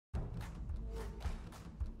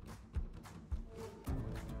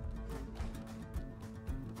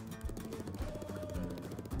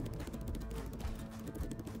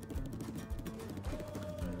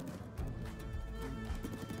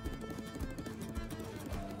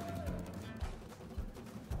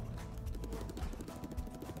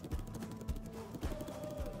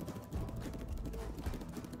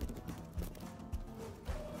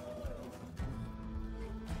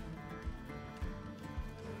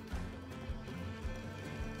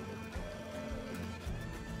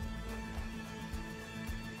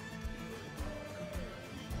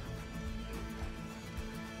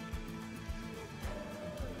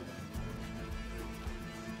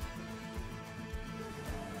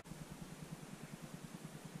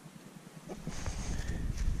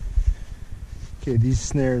Okay, these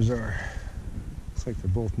snares are, looks like they're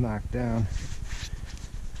both knocked down.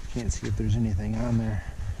 Can't see if there's anything on there.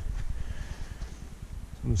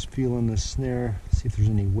 I'm just feeling the snare, see if there's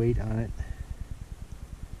any weight on it.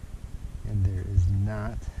 And there is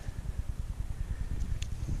not.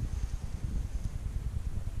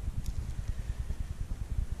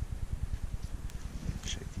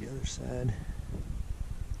 Check the other side.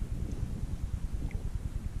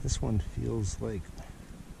 This one feels like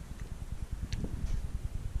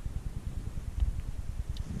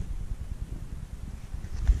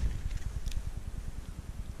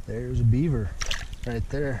there's a beaver right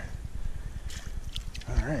there.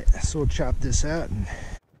 All right, so we'll chop this out and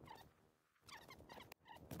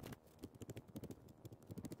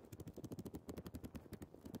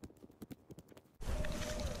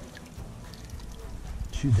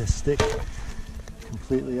chew this stick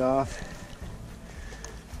completely off.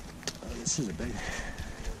 Oh, this is a big,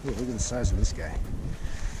 oh, look at the size of this guy.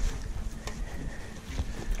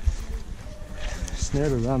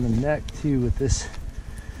 Snared around the neck too with this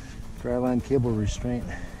dry line cable restraint.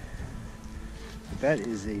 That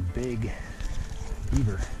is a big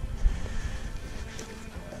beaver.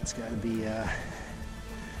 That's got to be,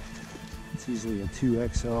 it's easily a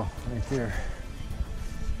 2XL right there.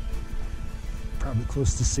 Probably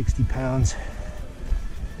close to 60 pounds.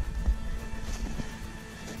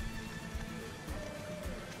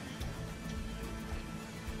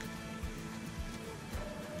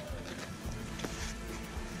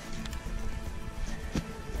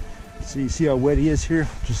 So you see how wet he is here?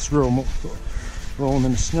 Just throw him, roll him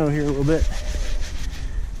in the snow here a little bit.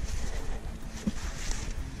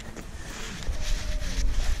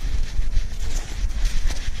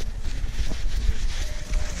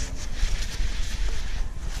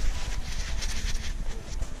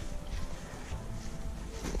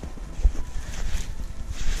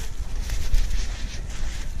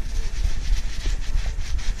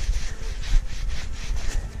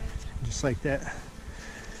 Just like that.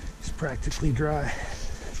 Practically dry.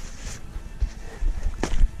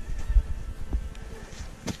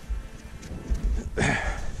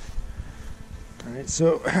 Alright,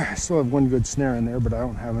 so I still have one good snare in there, but I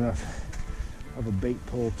don't have enough of a bait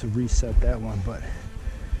pole to reset that one, but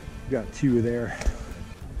we've got two there.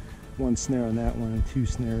 One snare on that one and two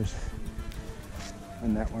snares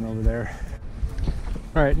on that one over there.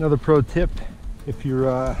 Alright, another pro tip. If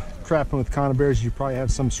you're trapping with conibears, you probably have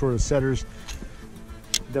some sort of setters.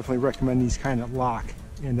 Definitely recommend these kind that lock.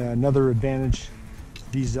 And another advantage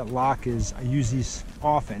these that lock is I use these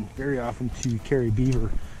often, very often, to carry beaver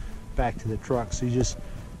back to the truck. So you just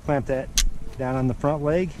clamp that down on the front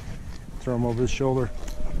leg, throw them over the shoulder,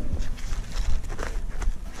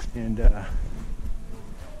 and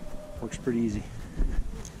works pretty easy.